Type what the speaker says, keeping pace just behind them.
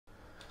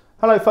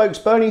Hello folks,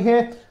 Bernie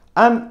here.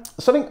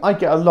 Something I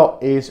get a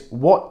lot is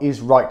what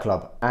is Write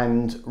Club?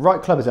 And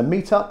Write Club is a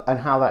meetup, and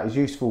how that is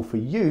useful for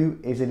you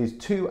is it is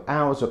 2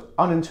 hours of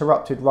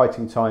uninterrupted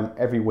writing time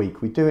every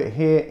week. We do it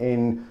here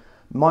in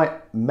my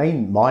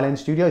main Yard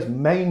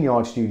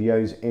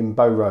Studios in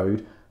Bow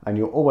Road, and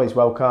you're always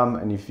welcome.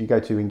 And if you go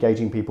to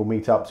Engaging People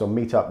meetups on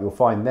Meetup, you'll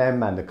find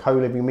them, and the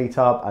co-living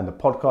meetup and the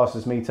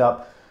podcasters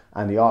meetup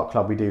and the art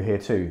club we do here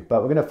too.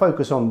 But we're going to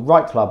focus on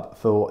Write Club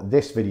for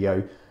this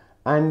video.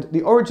 And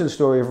the origin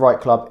story of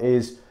Write Club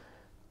is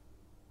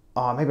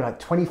maybe like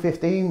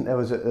 2015.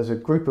 There's a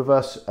group of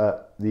us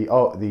at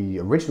the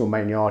original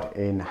main yard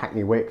in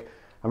Hackney Wick,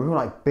 and we were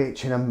like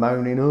bitching and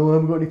moaning, oh, I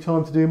haven't got any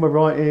time to do my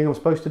writing, I'm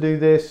supposed to do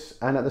this.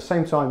 And at the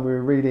same time we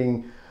were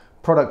reading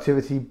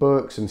productivity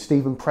books and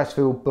Stephen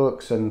Pressfield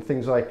books and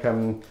things like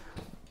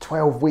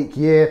 12-week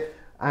year,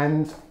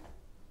 and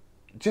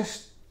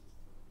just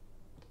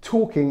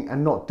talking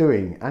and not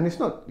doing. And it's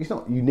not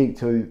unique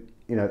to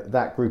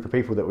that group of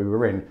people that we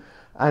were in.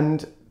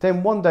 And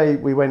then one day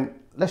we went,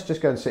 let's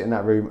just go and sit in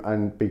that room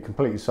and be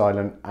completely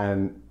silent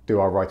and do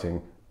our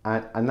writing.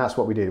 And that's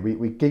what we did.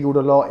 We giggled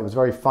a lot. It was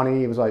very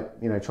funny. It was like,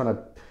 trying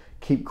to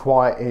keep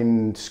quiet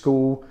in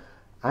school.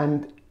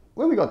 And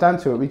when we got down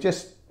to it, we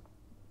just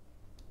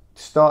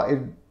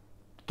started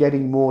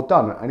getting more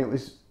done.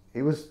 And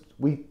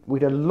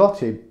we'd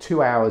allotted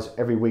 2 hours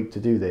every week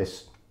to do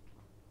this.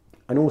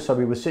 And also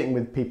we were sitting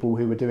with people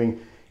who were doing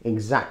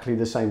exactly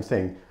the same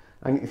thing.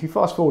 And if you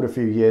fast forward a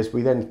few years,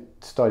 we then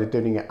started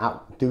doing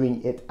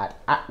it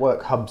at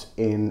work hubs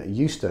in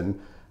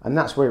Euston, and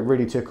that's where it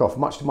really took off.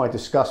 Much to my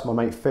disgust, my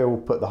mate Phil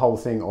put the whole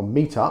thing on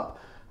Meetup,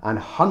 and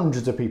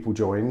hundreds of people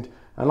joined.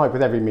 And like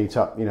with every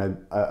meetup,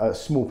 a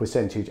small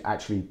percentage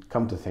actually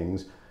come to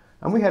things.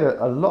 And we had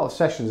a lot of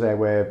sessions there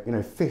where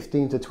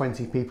 15 to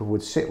 20 people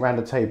would sit around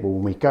a table,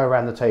 and we'd go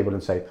around the table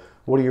and say,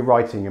 "What are you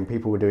writing?" And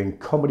people were doing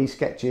comedy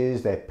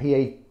sketches, their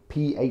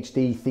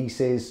PhD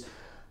thesis.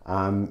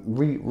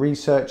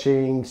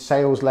 Researching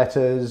sales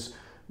letters,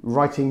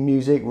 writing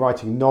music,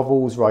 writing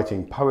novels,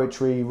 writing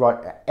poetry,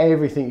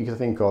 everything you can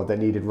think of that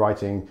needed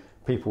writing,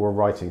 people were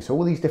writing. So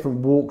all these different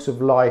walks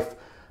of life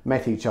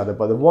met each other,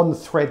 but the one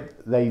thread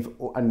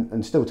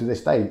and still to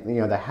this day,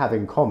 they have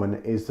in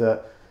common is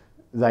that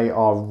they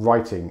are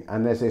writing.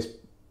 And there's this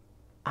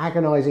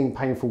agonizing,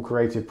 painful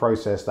creative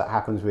process that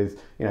happens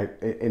with,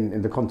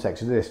 in the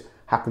context of this,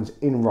 happens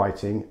in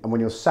writing. And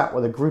when you're sat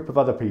with a group of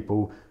other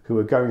people who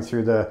are going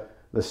through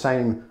the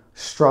same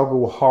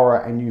struggle, horror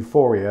and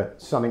euphoria,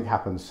 something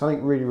happens.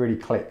 Something really, really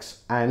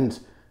clicks. And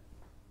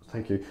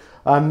thank you.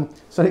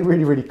 Something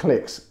really, really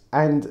clicks.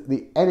 And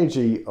the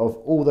energy of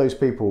all those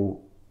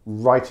people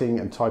writing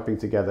and typing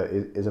together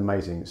is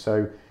amazing.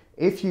 So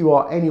if you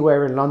are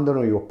anywhere in London,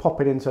 or you're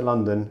popping into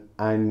London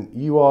and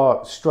you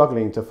are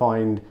struggling to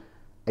find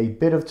a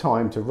bit of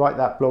time to write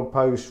that blog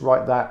post,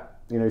 write that,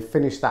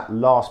 finish that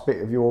last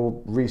bit of your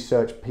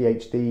research,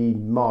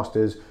 PhD,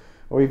 masters,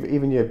 or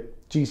even your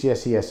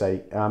GCSE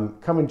essay,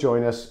 come and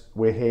join us.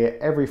 We're here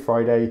every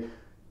Friday.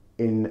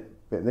 The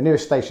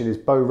nearest station is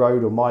Bow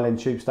Road or Mile End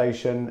Tube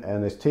Station,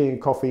 and there's tea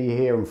and coffee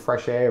here and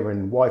fresh air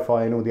and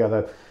Wi-Fi and all the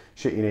other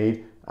shit you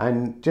need.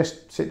 And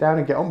just sit down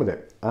and get on with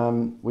it,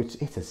 which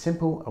it's as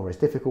simple or as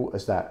difficult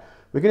as that.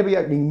 We're going to be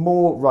opening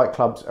more Write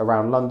Clubs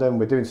around London.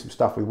 We're doing some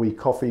stuff with We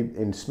Coffee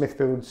in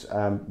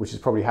Smithfields, which has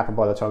probably happened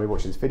by the time you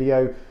watch this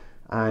video.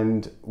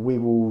 And we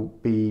will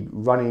be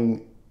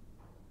running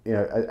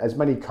as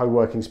many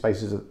co-working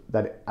spaces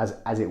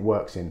as it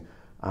works in.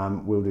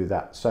 We'll do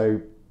that.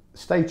 So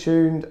stay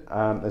tuned.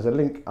 There's a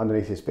link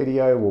underneath this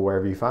video or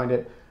wherever you find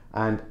it,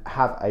 and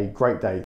have a great day.